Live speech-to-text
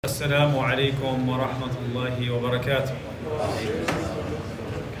السلام عليكم ورحمة الله وبركاته.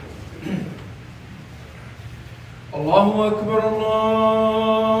 الله أكبر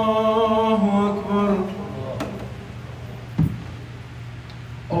الله أكبر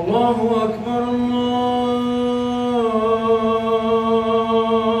الله أكبر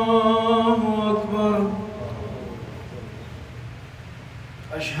الله أكبر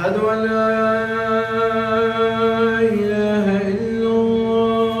أشهد أن لا إله إلا الله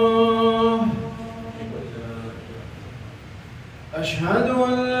أشهد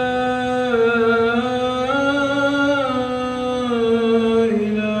أن لا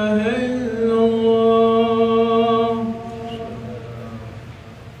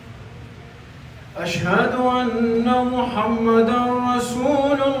أشهد أن محمدًا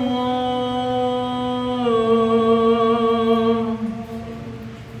رسول الله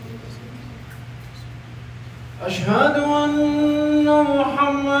أشهد أن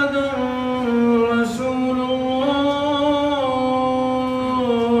محمدًا رسول الله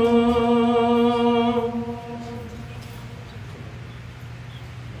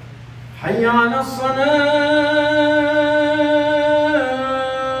حي على الصلاة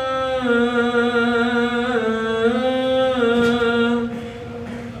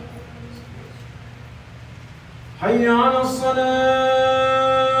حي على الصلاة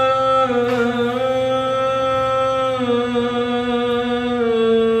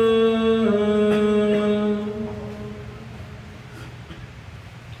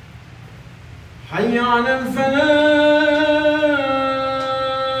حي على الفلاح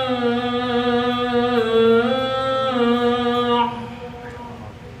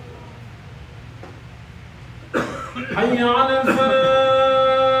حي على الفلاح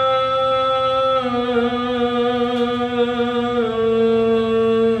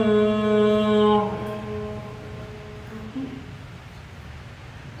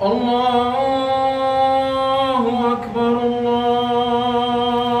الله أكبر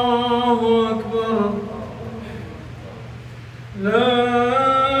الله أكبر لا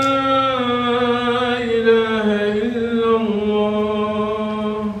إله إلا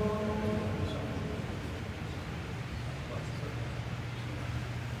الله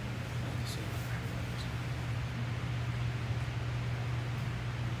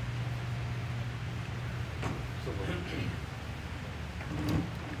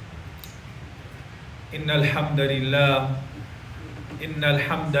إن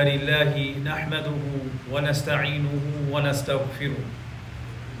الحمد لله نحمده ونستعينه ونستغفره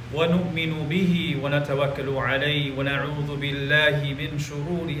ونؤمن به ونتوكل عليه ونعوذ بالله من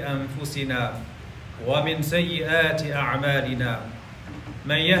شرور أنفسنا ومن سيئات أعمالنا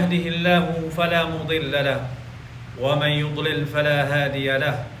من يهده الله فلا مضل له ومن يضلل فلا هادي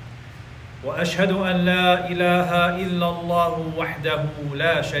له وأشهد أن لا إله إلا الله وحده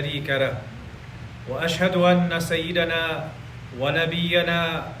لا شريك له وأشهد أن سيدنا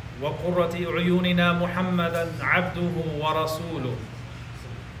ونبينا وقرة أعيننا محمدًا عبده ورسوله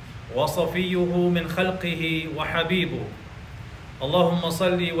وصفيه من خلقه وحبيبه اللهم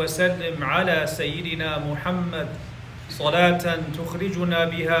صل وسلم على سيدنا محمد صلاة تخرجنا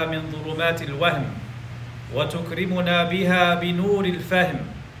بها من ظلمات الوهم وتكرمنا بها بنور الفهم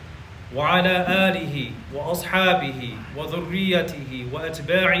وعلى آله وأصحابه وذريته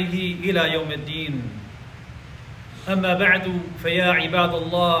وأتباعه إلى يوم الدين أما بعد فيا عباد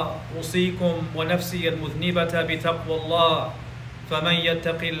الله أوصيكم ونفسي المذنبة بتقوى الله فمن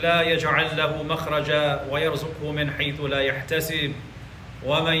يتق الله يجعل له مخرجا ويرزقه من حيث لا يحتسب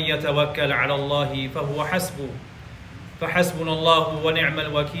ومن يتوكل على الله فهو حسبه فحسبنا الله ونعم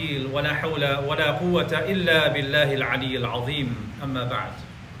الوكيل ولا حول ولا قوة إلا بالله العلي العظيم أما بعد.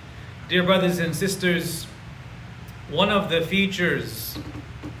 Dear brothers and sisters, one of the features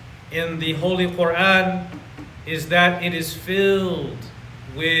in the Holy Quran is that it is filled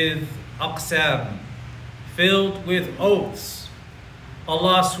with aqsam, filled with oaths.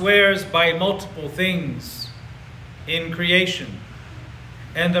 Allah swears by multiple things in creation.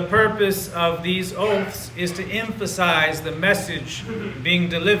 And the purpose of these oaths is to emphasize the message being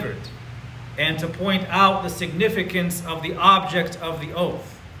delivered and to point out the significance of the object of the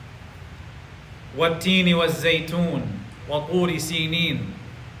oath. والتين والزيتون وطور سينين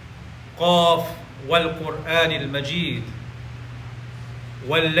قاف والقرآن المجيد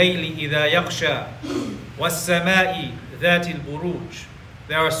والليل إذا يغشى والسماء ذات البروج.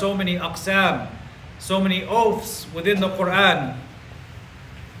 There are so many aqsam, so many oaths within the Quran.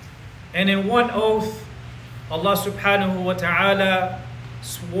 And in one oath, Allah subhanahu wa ta'ala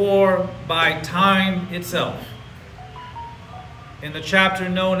swore by time itself. In the chapter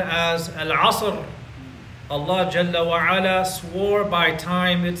known as Al-Asr, Allah Jalla wa Ala swore by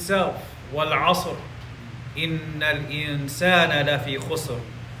time itself. وَالْعَصْرِ إِنَّ الْإِنسَانَ لَفِي خُسْرٍ.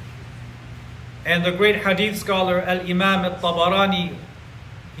 And the great hadith scholar Al-Imam Al-Tabarani,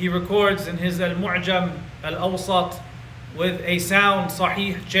 he records in his Al-Mu'jam Al-Awsat with a sound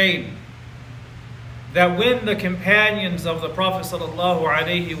sahih chain that when the companions of the Prophet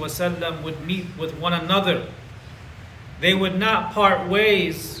ﷺ would meet with one another, they would not part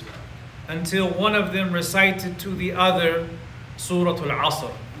ways until one of them recited to the other Surah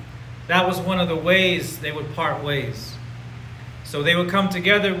Al-Asr. That was one of the ways they would part ways. So they would come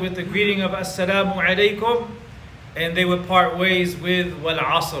together with the greeting of Assalamu alaikum, and they would part ways with Wal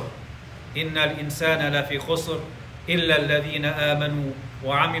Asr. Inna al-insana lafi khusr illa alladhina amanu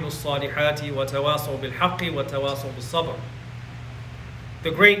wa amilu salihati wa tawasaw bil haqqi wa tawasaw bil sabr.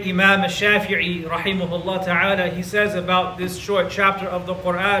 The great Imam al-Shafi'i rahimahullah ta'ala, he says about this short chapter of the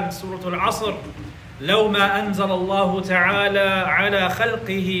Quran, Surah Al-Asr, لو ما أنزل الله تعالى على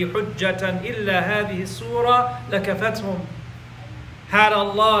خلقه حجة إلا هذه السورة لكفتهم. Had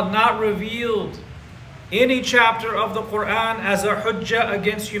Allah not revealed any chapter of the Quran as a hujjah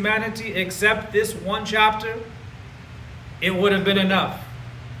against humanity except this one chapter, it would have been enough.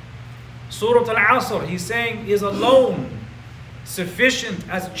 Surah Al-Asr, he's saying, is alone sufficient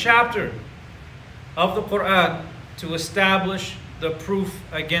as a chapter of the Quran to establish the proof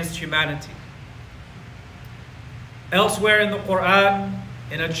against humanity. Elsewhere in the Quran,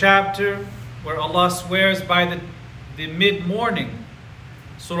 in a chapter where Allah swears by the mid-morning,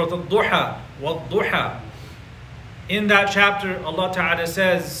 Surah Al-Duha, Wal-Duha. In that chapter, Allah Ta'ala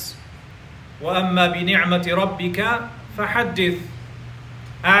says, وَأَمَّا بِنِعْمَةِ رَبِّكَ فَحَدِّثْ.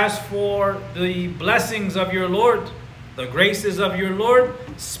 As for the blessings of your Lord, the graces of your Lord,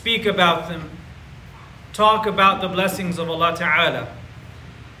 speak about them. Talk about the blessings of Allah Ta'ala.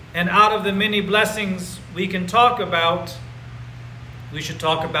 And out of the many blessings we can talk about, we should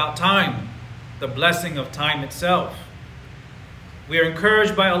talk about time, the blessing of time itself. We are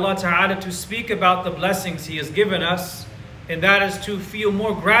encouraged by Allah Ta'ala to speak about the blessings He has given us, and that is to feel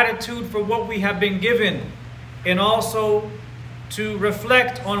more gratitude for what we have been given, and also to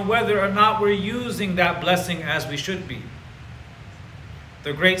reflect on whether or not we're using that blessing as we should be.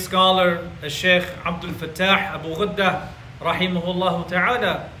 The great scholar, Shaykh Abdul Fattah Abu Ghuddah, rahimahullah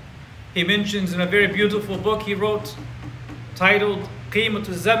ta'ala, he mentions in a very beautiful book he wrote, titled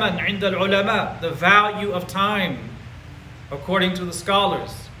Qīmatu Zaman 'Inda al-Ulama, the value of time according to the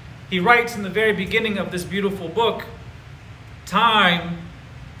scholars. He writes in the very beginning of this beautiful book, time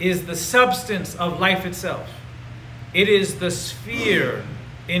is the substance of life itself. It is the sphere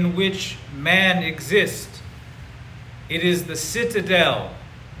in which man exists. It is the citadel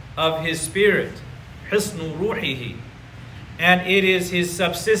of his spirit, Hisnu Ruhihi, and it is his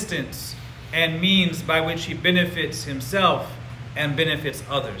subsistence and means by which he benefits himself and benefits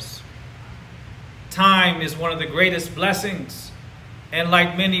others. Time is one of the greatest blessings, and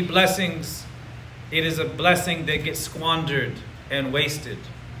like many blessings, it is a blessing that gets squandered and wasted.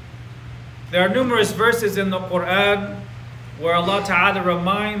 There are numerous verses in the Quran where Allah Ta'ala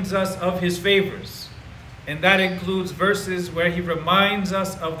reminds us of His favors, and that includes verses where He reminds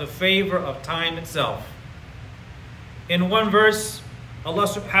us of the favor of time itself. In one verse, Allah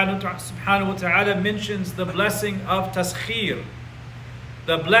subhanahu wa ta'ala mentions the blessing of taskhir,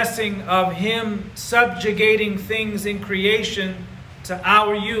 the blessing of Him subjugating things in creation to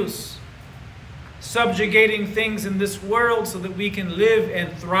our use, subjugating things in this world so that we can live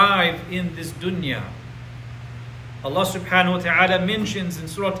and thrive in this dunya. Allah subhanahu wa ta'ala mentions in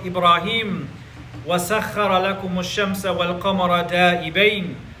Surah Ibrahim, وَسَخَّرَ لَكُمُ الشَّمْسَ وَالْقَمَرَ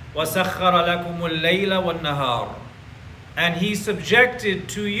دَائِبَيْنِ وَسَخَّرَ لَكُمُ اللَّيْلَ وَالنَّهَارَ. And He subjected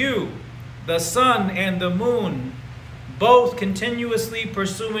to you the sun and the moon, both continuously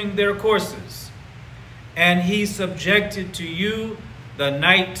pursuing their courses. And He subjected to you the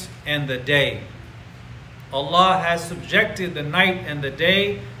night and the day. Allah has subjected the night and the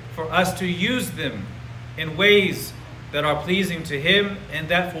day for us to use them in ways that are pleasing to Him and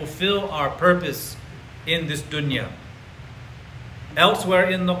that fulfill our purpose in this dunya. Elsewhere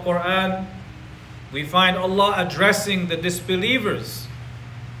in the Quran, we find Allah addressing the disbelievers,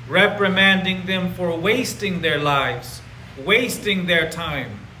 reprimanding them for wasting their lives, wasting their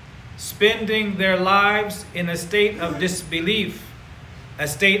time, spending their lives in a state of disbelief, a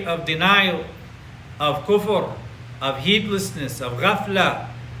state of denial, of kufr, of heedlessness, of ghafla,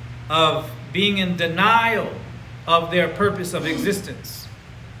 of being in denial of their purpose of existence.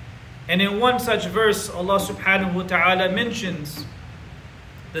 And in one such verse, Allah subhanahu wa ta'ala mentions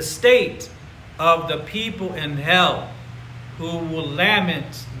the state of the people in hell who will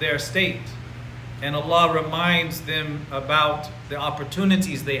lament their state. And Allah reminds them about the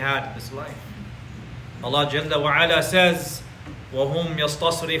opportunities they had in this life. Allah Jalla wa Ala says, وَهُمْ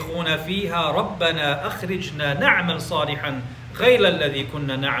يَسْتَصْرِخُونَ فِيهَا رَبَّنَا أَخْرِجْنَا نَعْمَلْ صَالِحًا غَيْرَ الَّذِي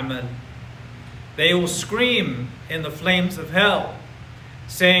كُنَّا نَعْمَلْ. They will scream in the flames of hell,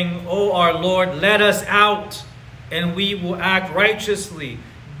 saying, "O our Lord, let us out, and we will act righteously,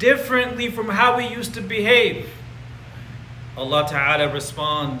 differently from how we used to behave." Allah Ta'ala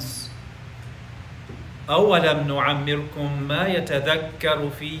responds, أَوَلَمْ نُعَمِّرْكُمْ مَا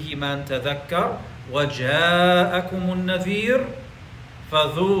يَتَذَكَّرُ فِيهِ مَنْ تَذَكَّرَ وَجَاءَكُمُ النَّذِيرُ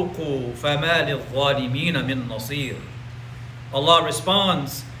فَذُوقُوا فَمَا لِلظَّالِمِينَ مِنْ نَصِيرٍ. Allah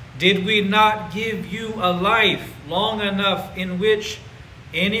responds, did we not give you a life long enough in which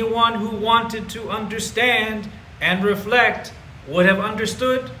anyone who wanted to understand and reflect would have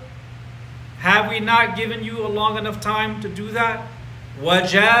understood? Have we not given you a long enough time to do that?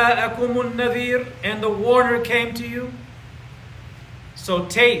 وَجَاءَكُمُ النَّذِيرُ, and the warner came to you. So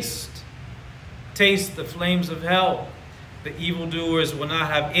taste the flames of hell. The evildoers will not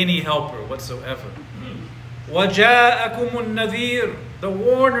have any helper whatsoever. وَجَاءَكُمُ النَّذِيرُ, the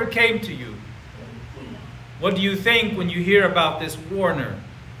warner came to you. What do you think when you hear about this warner?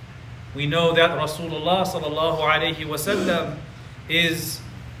 We know that Rasulullah sallallahu alayhi wasallam is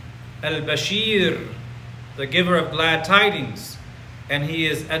al-Bashir, the giver of glad tidings, and he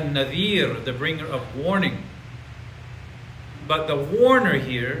is al-Nadhir, the bringer of warning. But the warner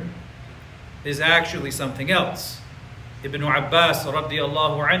here is actually something else. Ibn Abbas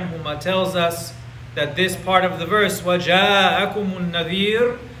radiyallahu anhuma tells us that this part of the verse, وَجَاءَكُمُ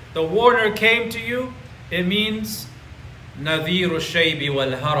النَّذِيرُ, the warner came to you, it means نَذِيرُ الشَّيْبِ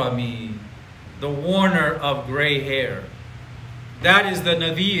وَالْهَرَمِ, the warner of gray hair. That is the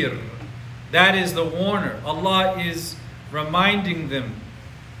Nadhir. That is the warner. Allah is reminding them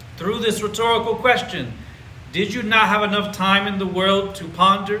through this rhetorical question, did you not have enough time in the world to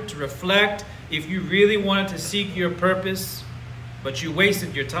ponder, to reflect, if you really wanted to seek your purpose, but you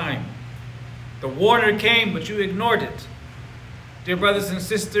wasted your time? The warner came, but you ignored it. Dear brothers and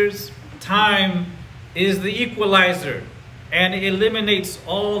sisters, time is the equalizer, and it eliminates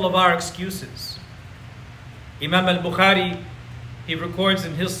all of our excuses. Imam al-Bukhari, he records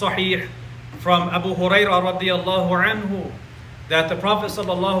in his Sahih from Abu Hurairah radiyallahu anhu that the Prophet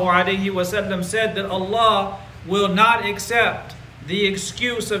sallallahu alaihi wasallam said that Allah will not accept the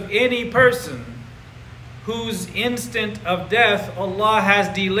excuse of any person whose instant of death Allah has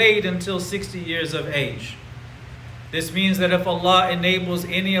delayed until 60 years of age. This means that if Allah enables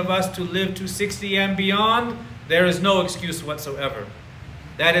any of us to live to 60 and beyond, there is no excuse whatsoever.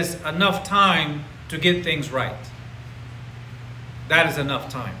 That is enough time to get things right. That is enough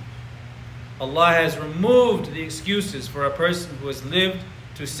time. Allah has removed the excuses for a person who has lived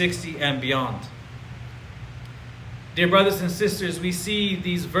to 60 and beyond. Dear brothers and sisters, we see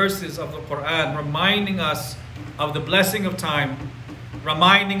these verses of the Quran reminding us of the blessing of time,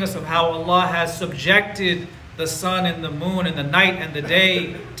 reminding us of how Allah has subjected the sun and the moon and the night and the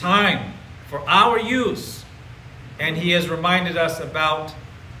day time for our use. And He has reminded us about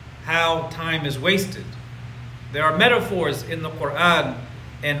how time is wasted. There are metaphors in the Quran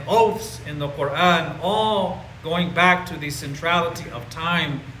and oaths in the Quran, all going back to the centrality of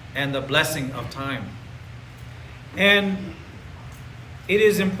time and the blessing of time. And it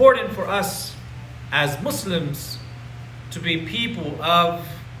is important for us as Muslims to be people of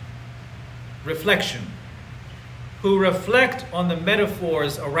reflection, who reflect on the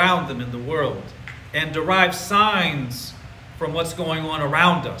metaphors around them in the world and derive signs from what's going on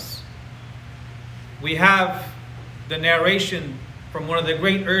around us. We have the narration from one of the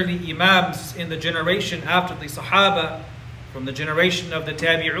great early Imams in the generation after the Sahaba, from the generation of the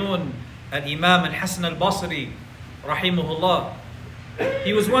Tabi'un, Al-Imam Al-Hasan Al-Basri, rahimahullah.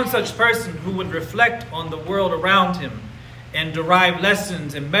 He was one such person who would reflect on the world around him and derive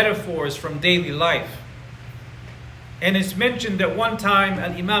lessons and metaphors from daily life. And it's mentioned that one time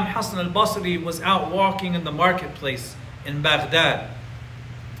Al-Imam Hasan Al-Basri was out walking in the marketplace in Baghdad,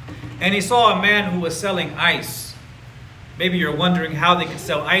 and he saw a man who was selling ice. Maybe you're wondering how they could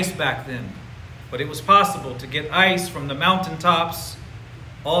sell ice back then, but it was possible to get ice from the mountaintops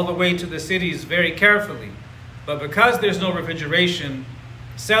all the way to the cities very carefully. But because there's no refrigeration,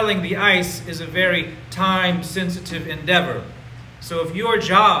 selling the ice is a very time-sensitive endeavor. So if your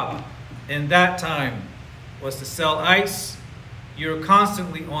job in that time was to sell ice, you're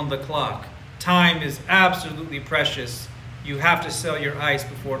constantly on the clock. Time is absolutely precious. You have to sell your ice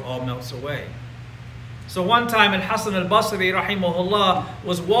before it all melts away. So one time Al-Hasan Al-Basri rahimahullah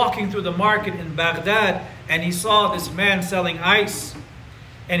was walking through the market in Baghdad, and he saw this man selling ice,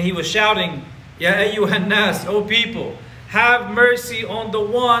 and he was shouting, Ya ayyuhan nas, O people, have mercy on the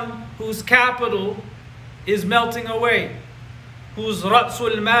one whose capital is melting away, whose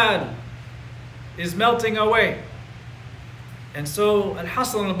ra'sul mal is melting away. And so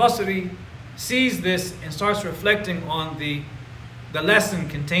Al-Hasan al-Basri sees this and starts reflecting on the lesson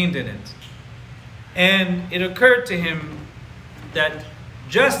contained in it. And it occurred to him that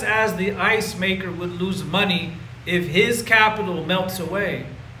just as the ice maker would lose money if his capital melts away,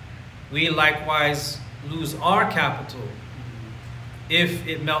 we likewise lose our capital if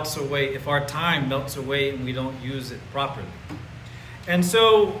it melts away, if our time melts away and we don't use it properly. And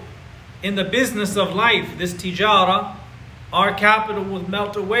so in the business of life, this tijara, our capital will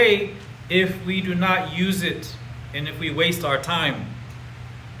melt away if we do not use it and if we waste our time.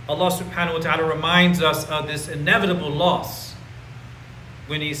 Allah subhanahu wa ta'ala reminds us of this inevitable loss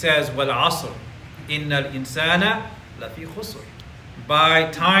when He says, وَالْعَصْرِ إِنَّ الْإِنسَانَ لَفِي خُسْرٍ. By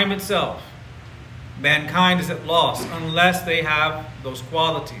time itself, mankind is at loss unless they have those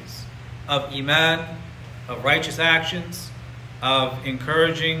qualities of iman, of righteous actions, of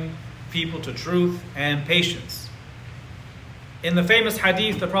encouraging people to truth and patience. In the famous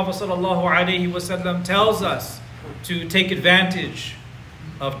hadith, the Prophet ﷺ tells us to take advantage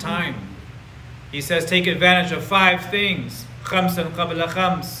of time. He says, take advantage of 5 things. خَمْسًا قَبْلَ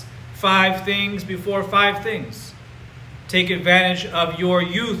خَمْسٍ. 5 things before 5 things. Take advantage of your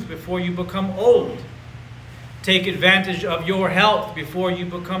youth before you become old. Take advantage of your health before you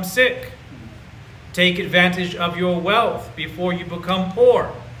become sick. Take advantage of your wealth before you become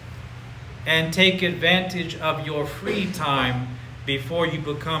poor. And take advantage of your free time before you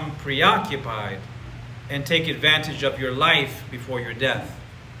become preoccupied. And take advantage of your life before your death.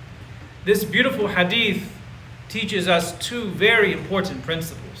 This beautiful hadith teaches us 2 very important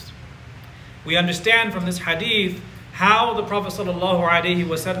principles. We understand from this hadith how the Prophet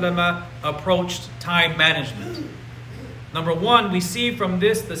ﷺ approached time management. Number 1, we see from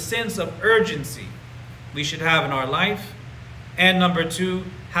this the sense of urgency we should have in our life. And number 2,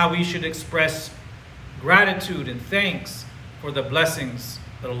 how we should express gratitude and thanks for the blessings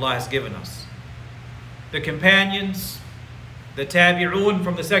that Allah has given us. The companions, the tabi'un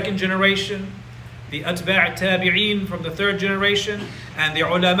from the 2nd generation, the atba' tabi'in from the 3rd generation, and the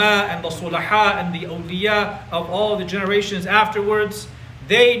ulama and the sulaha and the awliya of all the generations afterwards,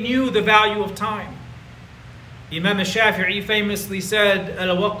 they knew the value of time. Imam al-Shafi'i famously said,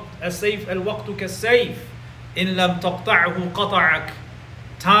 al-waqtu kas-sayf, in lam taqta'hu qata'ak.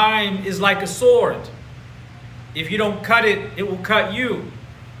 Time is like a sword. If you don't cut it, it will cut you.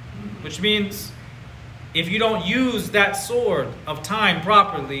 Which means, if you don't use that sword of time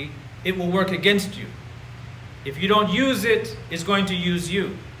properly, it will work against you. If you don't use it, it's going to use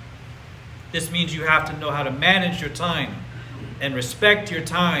you. This means you have to know how to manage your time and respect your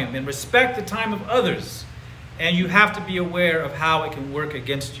time and respect the time of others. And you have to be aware of how it can work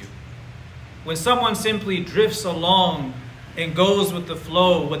against you. When someone simply drifts along and goes with the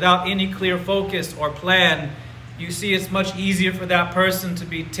flow without any clear focus or plan, you see it's much easier for that person to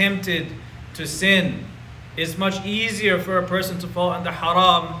be tempted to sin. It's much easier for a person to fall into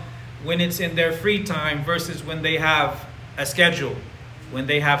haram when it's in their free time versus when they have a schedule, when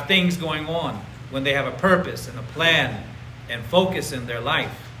they have things going on, when they have a purpose and a plan and focus in their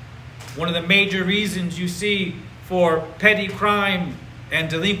life. One of the major reasons you see for petty crime and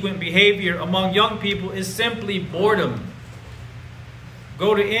delinquent behavior among young people is simply boredom.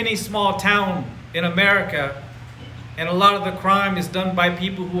 Go to any small town in America and a lot of the crime is done by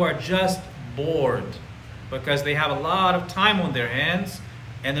people who are just bored because they have a lot of time on their hands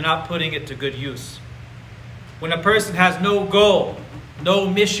and they're not putting it to good use. When a person has no goal, no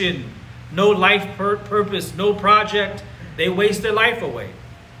mission, no life purpose, no project, they waste their life away.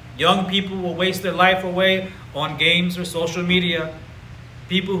 Young people will waste their life away on games or social media.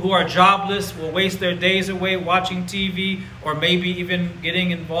 People who are jobless will waste their days away watching TV or maybe even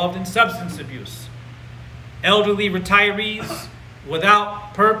getting involved in substance abuse. Elderly retirees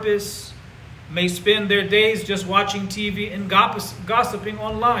without purpose may spend their days just watching TV and gossiping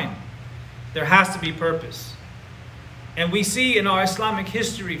online. There has to be purpose. And we see in our Islamic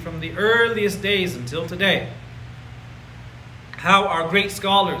history from the earliest days until today how our great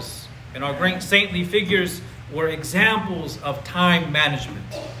scholars and our great saintly figures were examples of time management.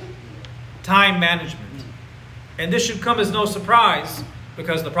 Time management. And this should come as no surprise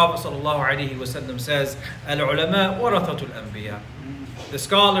because the Prophet ﷺ says, Al-ulama warathatul anbiya. The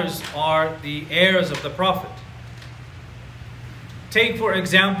scholars are the heirs of the Prophet. Take for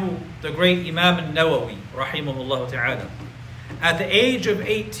example the great Imam al-Nawawi, rahimahullah ta'ala. At the age of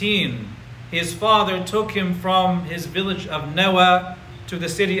 18, his father took him from his village of Nawa to the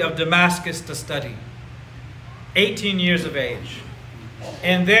city of Damascus to study. 18 years of age.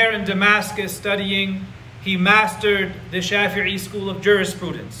 And there in Damascus studying, he mastered the Shafi'i school of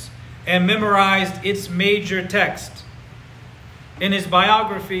jurisprudence and memorized its major text. In his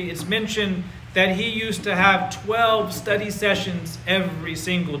biography, it's mentioned that he used to have 12 study sessions every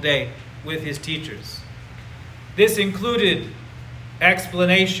single day with his teachers. This included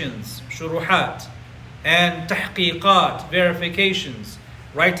explanations, shuruhat, and tahqiqat, verifications,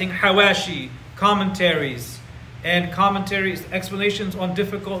 writing hawashi, commentaries, explanations on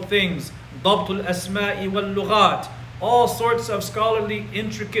difficult things, dabtul asma'i wal lughat, all sorts of scholarly,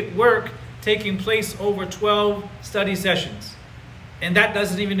 intricate work taking place over 12 study sessions. And that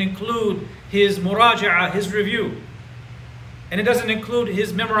doesn't even include his muraja'ah, his review. And it doesn't include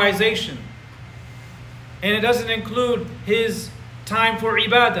his memorization. And it doesn't include his time for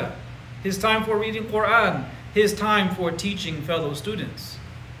ibadah, his time for reading Quran, his time for teaching fellow students.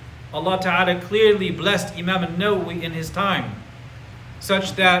 Allah Ta'ala clearly blessed Imam al-Nawawi in his time,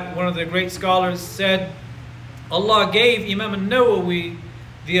 such that one of the great scholars said, Allah gave Imam al-Nawawi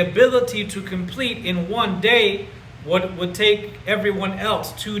the ability to complete in one day what would take everyone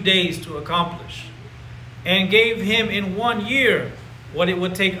else 2 days to accomplish, and gave him in 1 year what it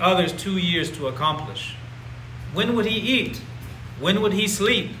would take others 2 years to accomplish. When would he eat? When would he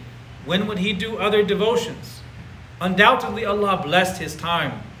sleep? When would he do other devotions? Undoubtedly, Allah blessed his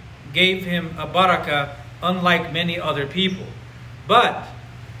time, gave him a barakah unlike many other people. But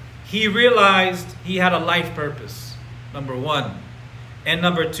he realized he had a life purpose, number one. And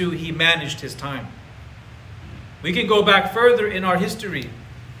number two, he managed his time. We can go back further in our history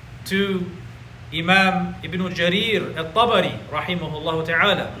to Imam Ibn Jarir al-Tabari, rahimahullah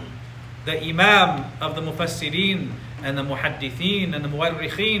ta'ala, the Imam of the Mufassirin and the Muhaddithin and the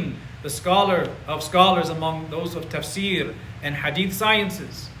Muwarrikhin, the scholar of scholars among those of tafsir and hadith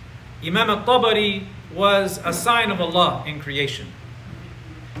sciences. Imam al-Tabari was a sign of Allah in creation.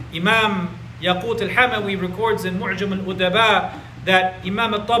 Imam Yaqut al-Hamawi records in Mu'jam al-Udaba that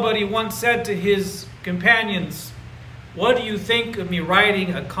Imam al-Tabari once said to his companions, "What do you think of me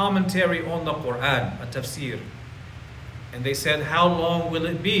writing a commentary on the Quran, a tafsir?" And they said, "How long will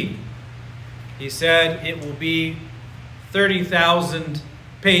it be?" He said, "It will be 30,000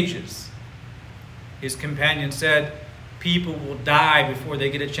 pages." His companion said, "People will die before they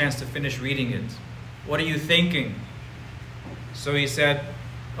get a chance to finish reading it. What are you thinking?" So he said,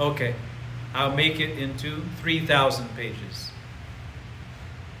 "Okay, I'll make it into 3,000 pages."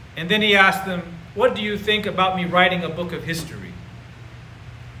 And then he asked them, "What do you think about me writing a book of history?"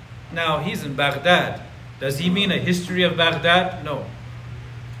 Now, he's in Baghdad. Does he mean a history of Baghdad? No.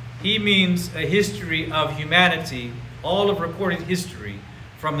 He means a history of humanity, all of recorded history,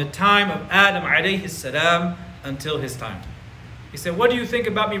 from the time of Adam alayhi salam until his time. He said, "What do you think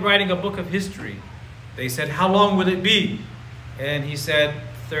about me writing a book of history?" They said, "How long will it be?" And he said,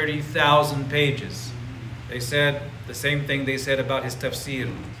 30,000 pages. They said the same thing they said about his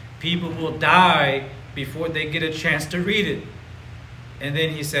tafsir. People will die before they get a chance to read it. And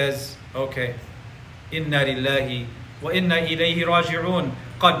then he says, "Okay, inna lillahi wa inna ilayhi raji'un,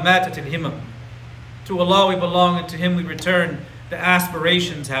 qad matat al-himam." To Allah we belong and to Him we return. The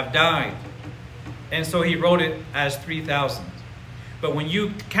aspirations have died. And so he wrote it as 3,000. But when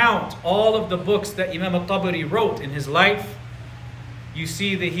you count all of the books that Imam al-Tabari wrote in his life, you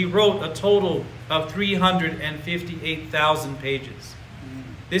see that he wrote a total of 358,000 pages.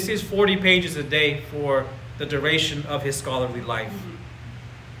 This is 40 pages a day for the duration of his scholarly life.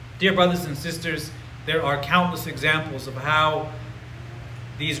 Dear brothers and sisters, there are countless examples of how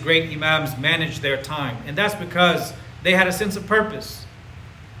these great imams managed their time. And that's because they had a sense of purpose.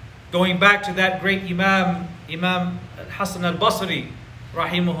 Going back to that great imam, Imam Hassan al-Basri,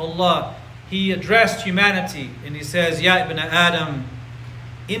 rahimahullah, he addressed humanity and he says, "Ya ibn Adam,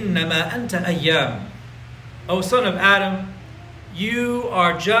 innama anta ayyam." O son of Adam, you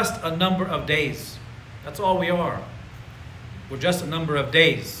are just a number of days. That's all we are. We're just a number of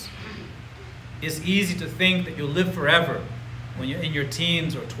days. It's easy to think that you'll live forever when you're in your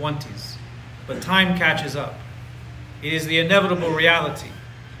teens or 20s, but time catches up. It is the inevitable reality.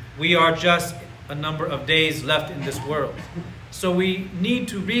 We are just a number of days left in this world. So we need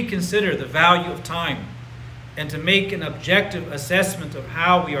to reconsider the value of time and to make an objective assessment of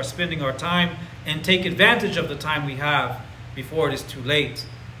how we are spending our time and take advantage of the time we have before it is too late.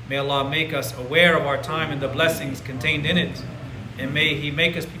 May Allah make us aware of our time and the blessings contained in it. And may He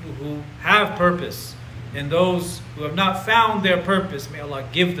make us people who have purpose. And those who have not found their purpose, may Allah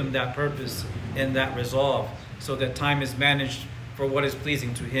give them that purpose and that resolve, so that time is managed for what is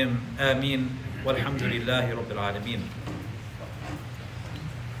pleasing to Him. Ameen. Walhamdulillahi Rabbil Alameen.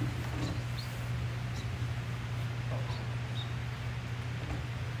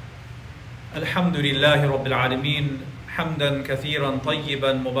 الحمد لله رب العالمين حمدا كثيرا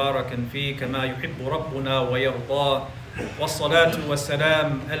طيبا مباركا فيه كما يحب ربنا ويرضاه والصلاة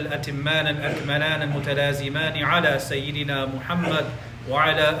والسلام الأتمان الأكملان المتلازمان على سيدنا محمد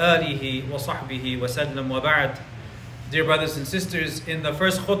وعلى آله وصحبه وسلم وبعد. Dear brothers and sisters, in the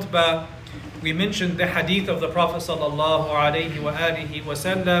first khutbah we mentioned the hadith of the Prophet sallallahu alaihi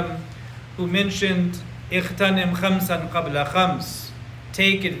wasallam, who mentioned اغتنم خمسا قبل خمس,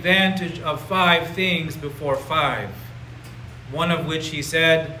 take advantage of 5 things before 5. One of which he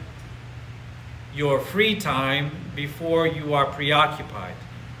said, your free time before you are preoccupied.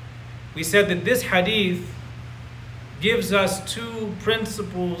 We said that this hadith gives us 2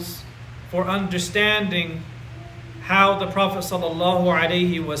 principles for understanding how the Prophet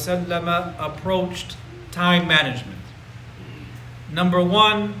ﷺ approached time management. Number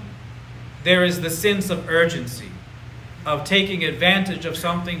 1, there is the sense of urgency, of taking advantage of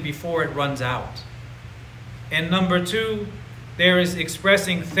something before it runs out. And number 2, there is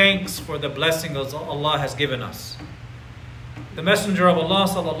expressing thanks for the blessings Allah has given us. The Messenger of Allah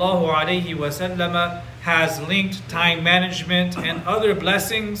ﷺ has linked time management and other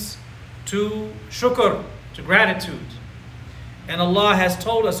blessings to shukr, to gratitude. And Allah has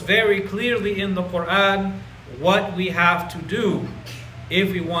told us very clearly in the Quran what we have to do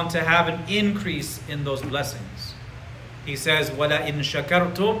if we want to have an increase in those blessings. He says, وَلَئِن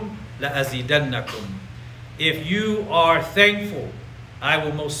شَكَرْتُمْ لَأَزِيدَنَّكُمْ. If you are thankful, I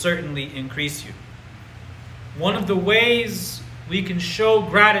will most certainly increase you. One of the ways we can show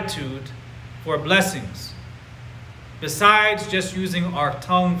gratitude for blessings, besides just using our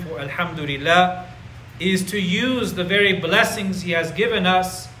tongue for alhamdulillah, is to use the very blessings He has given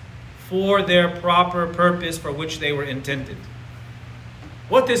us for their proper purpose for which they were intended.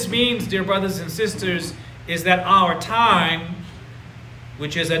 What this means, dear brothers and sisters, is that our time,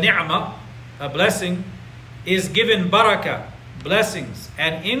 which is a ni'mah, a blessing, is given barakah, blessings,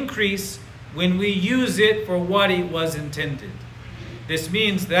 and increase when we use it for what it was intended. This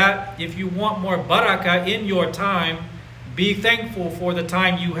means that if you want more barakah in your time, be thankful for the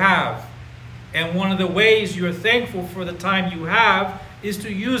time you have. And one of the ways you're thankful for the time you have is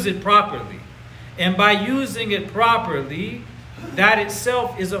to use it properly. And by using it properly, that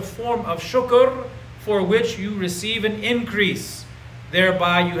itself is a form of shukr for which you receive an increase.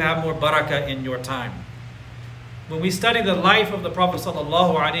 Thereby you have more barakah in your time. When we study the life of the Prophet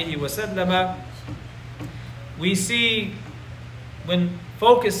ﷺ, we see, when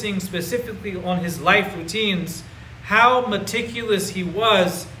focusing specifically on his life routines, how meticulous he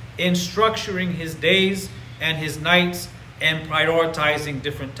was in structuring his days and his nights and prioritizing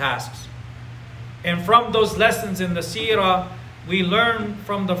different tasks. And from those lessons in the seerah, we learn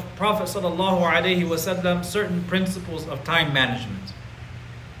from the Prophet ﷺ certain principles of time management.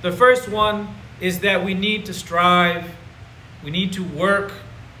 The first one is that we need to strive, we need to work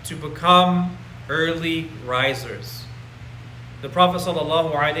to become early risers. The Prophet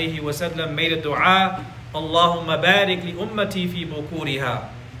ﷺ made a dua, Allahumma barik li ummati fi bukuriha.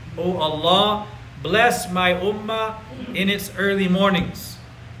 O Allah, bless my ummah in its early mornings.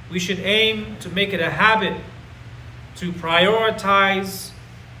 We should aim to make it a habit to prioritize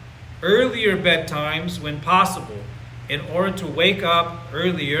earlier bedtimes when possible in order to wake up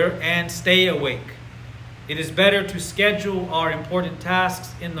earlier and stay awake. It is better to schedule our important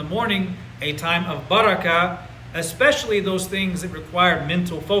tasks in the morning, a time of barakah, especially those things that require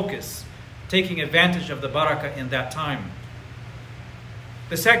mental focus, taking advantage of the barakah in that time.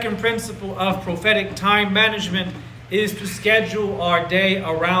 The second principle of prophetic time management is to schedule our day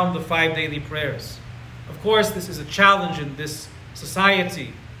around the 5 daily prayers. Of course, this is a challenge in this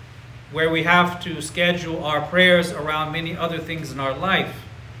society where we have to schedule our prayers around many other things in our life.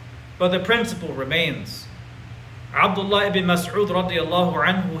 But the principle remains. Abdullah ibn Mas'ud radiyallahu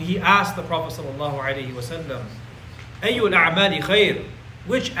anhu, he asked the Prophet sallallahu alaihi wasallam, Ayyul a'mali khair?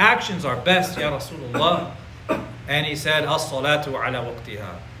 Which actions are best, Ya Rasulullah? And he said, As-salatu ala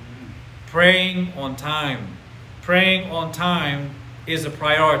waqtiha. Praying on time. Praying on time is a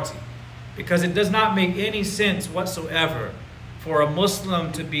priority, because it does not make any sense whatsoever for a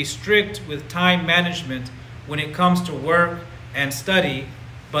Muslim to be strict with time management when it comes to work and study,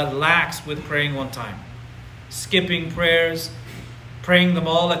 but lax with praying on time. Skipping prayers, praying them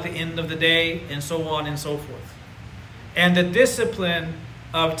all at the end of the day, and so on and so forth. And the discipline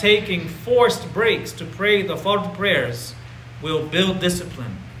of taking forced breaks to pray the fard prayers will build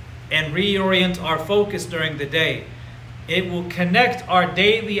discipline and reorient our focus during the day. It will connect our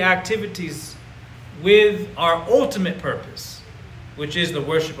daily activities with our ultimate purpose, which is the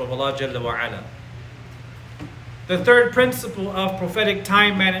worship of Allah Jalla wa Ala. The third principle of prophetic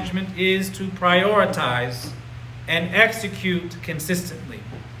time management is to prioritize and execute consistently.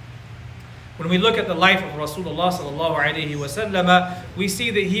 When we look at the life of Rasulullah sallallahu alaihi wasallam, we see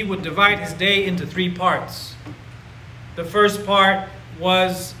that he would divide his day into three parts. The first part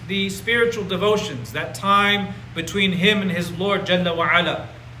was the spiritual devotions, that time between him and his Lord Jalla wa Ala.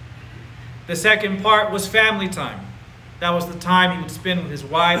 The second part was family time. That was the time he would spend with his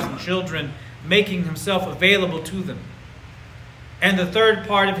wives and children, making himself available to them. And the third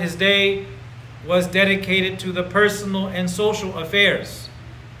part of his day was dedicated to the personal and social affairs.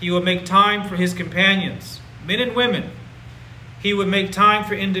 He would make time for his companions, men and women. He would make time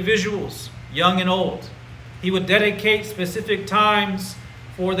for individuals, young and old. He would dedicate specific times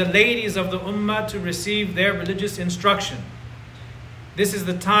for the ladies of the ummah to receive their religious instruction. This is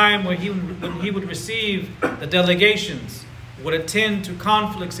the time when he would receive the delegations, would attend to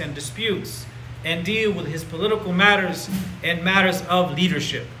conflicts and disputes, and deal with his political matters and matters of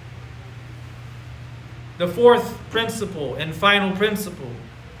leadership. The fourth principle and final principle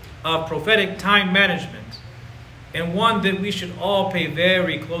of prophetic time management, and one that we should all pay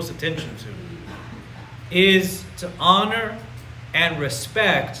very close attention to, is to honor and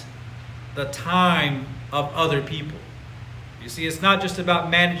respect the time of other people. You see, it's not just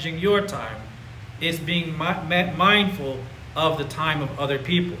about managing your time, it's being mindful of the time of other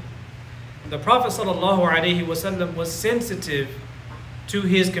people. The Prophet ﷺ was sensitive to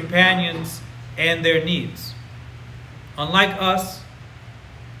his companions and their needs. Unlike us,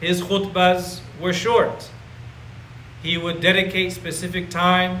 his khutbahs were short. He would dedicate specific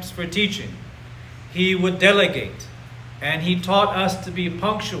times for teaching. He would delegate. And he taught us to be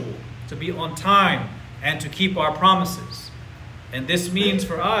punctual, to be on time, and to keep our promises. And this means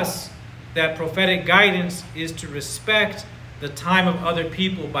for us that prophetic guidance is to respect the time of other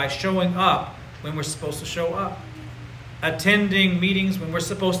people by showing up when we're supposed to show up, attending meetings when we're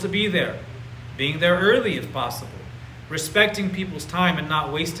supposed to be there, being there early if possible, respecting people's time and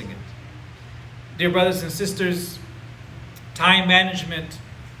not wasting it. Dear brothers and sisters, time management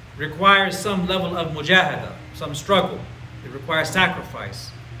requires some level of mujahada, some struggle. It requires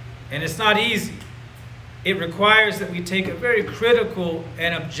sacrifice. And it's not easy. It requires that we take a very critical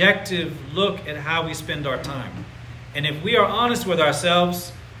and objective look at how we spend our time. And if we are honest with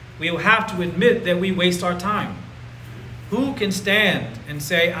ourselves, we will have to admit that we waste our time. Who can stand and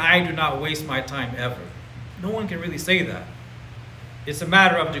say, I do not waste my time ever? No one can really say that. It's a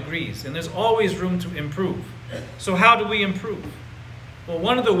matter of degrees, and there's always room to improve. So how do we improve? Well,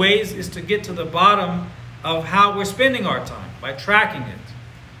 one of the ways is to get to the bottom of how we're spending our time, by tracking it.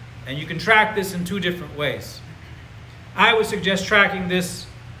 And you can track this in two different ways. I would suggest tracking this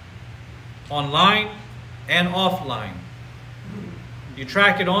online and offline. You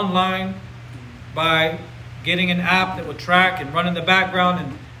track it online by getting an app that will track and run in the background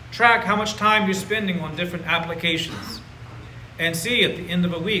and track how much time you're spending on different applications. And see at the end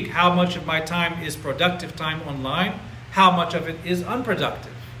of a week how much of my time is productive time online, how much of it is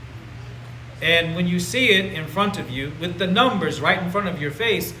unproductive. And when you see it in front of you, with the numbers right in front of your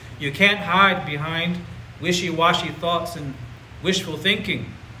face, you can't hide behind wishy-washy thoughts and wishful thinking.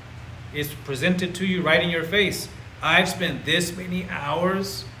 It's presented to you right in your face. I've spent this many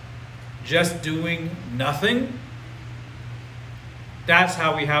hours just doing nothing. That's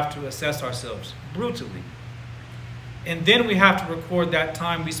how we have to assess ourselves, brutally. And then we have to record that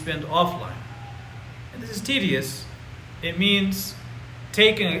time we spend offline. And this is tedious. It means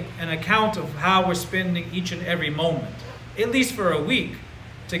taking an account of how we're spending each and every moment, at least for a week,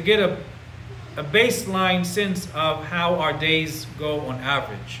 to get a baseline sense of how our days go on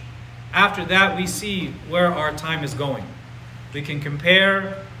average. After that, we see where our time is going. We can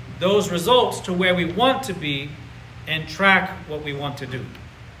compare those results to where we want to be and track what we want to do.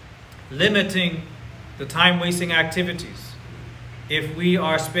 Limiting the time-wasting activities. If we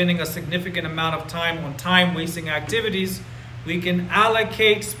are spending a significant amount of time on time-wasting activities, we can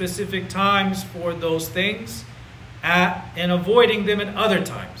allocate specific times for those things and avoiding them at other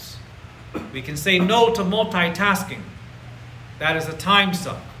times. We can say no to multitasking. That is a time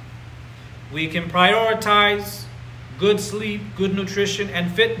suck. We can prioritize good sleep, good nutrition, and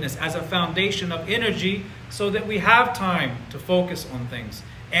fitness as a foundation of energy so that we have time to focus on things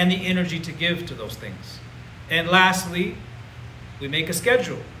and the energy to give to those things. And lastly, we make a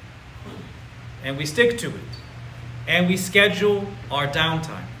schedule and we stick to it. And we schedule our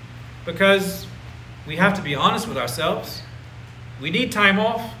downtime, because we have to be honest with ourselves. We need time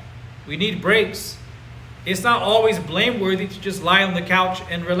off. We need breaks. It's not always blameworthy to just lie on the couch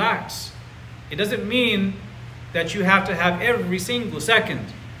and relax. It doesn't mean that you have to have every single second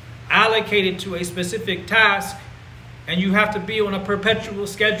allocated to a specific task and you have to be on a perpetual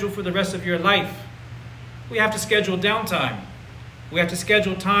schedule for the rest of your life. We have to schedule downtime. We have to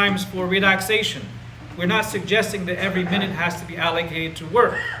schedule times for relaxation. We're not suggesting that every minute has to be allocated to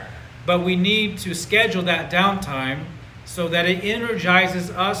work, but we need to schedule that downtime so that it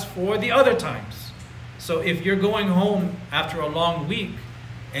energizes us for the other times. So if you're going home after a long week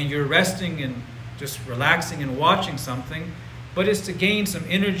and you're resting and just relaxing and watching something, but it's to gain some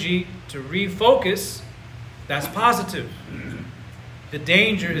energy to refocus, that's positive. The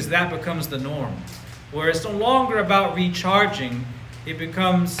danger is that becomes the norm, where it's no longer about recharging, it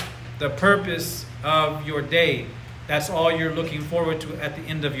becomes the purpose of your day. That's all you're looking forward to at the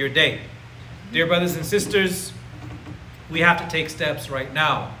end of your day. Dear brothers and sisters, we have to take steps right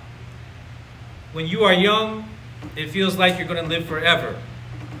now. When you are young, it feels like you're going to live forever,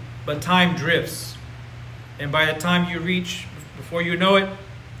 but time drifts. And by the time you reach, before you know it,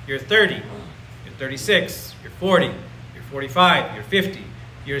 you're 30, you're 36, you're 40, you're 45, you're 50,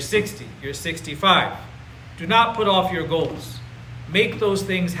 you're 60, you're 65. Do not put off your goals. Make those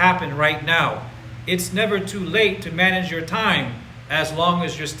things happen right now. It's never too late to manage your time as long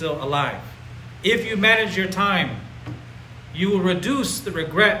as you're still alive. If you manage your time, you will reduce the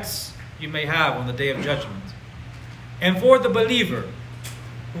regrets you may have on the Day of Judgment. And for the believer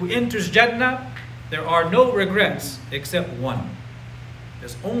who enters Jannah, there are no regrets except one.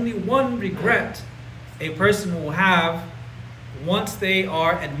 There's only one regret a person will have once they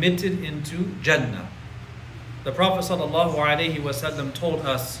are admitted into Jannah. The Prophet ﷺ told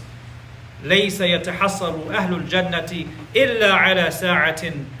us, لَيْسَ يَتَحَصَّرُ أَهْلُ الْجَنَّةِ إِلَّا عَلَى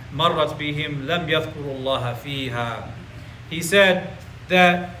سَاعَةٍ مَرَّتْ بِهِمْ لَمْ يَذْكُرُوا اللَّهَ فِيهَا. He said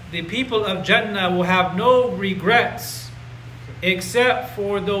that the people of Jannah will have no regrets except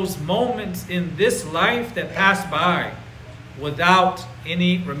for those moments in this life that pass by without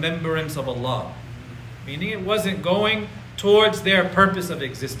any remembrance of Allah. Meaning it wasn't going towards their purpose of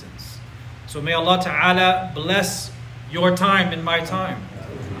existence. So may Allah Ta'ala bless your time and my time.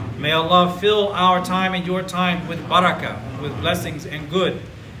 May Allah fill our time and your time with barakah, with blessings and good.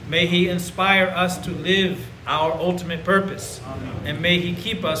 May He inspire us to live our ultimate purpose. And may He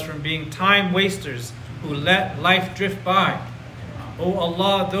keep us from being time wasters who let life drift by. Oh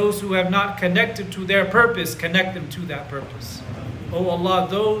Allah, those who have not connected to their purpose, connect them to that purpose. Oh Allah,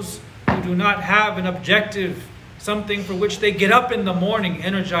 those who do not have an objective, something for which they get up in the morning,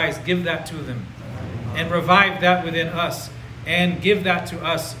 energized, give that to them. And revive that within us. And give that to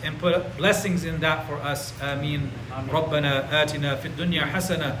us and put blessings in that for us. Ameen. ربنا آتنا في الدنيا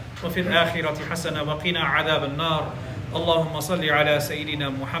حسنة وفي الآخرة حسنة وقنا عذاب النار. اللهم صل على سيدنا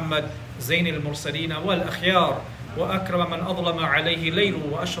محمد زين المرسلين والأخيار وأكرم من أظلم عليه ليل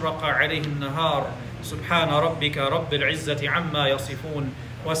وأشرق عليه النهار. سبحان ربك رب العزة عما يصفون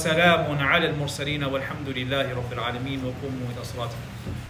وسلام على المرسلين والحمد لله رب العالمين وقوموا إلى صلاتكم.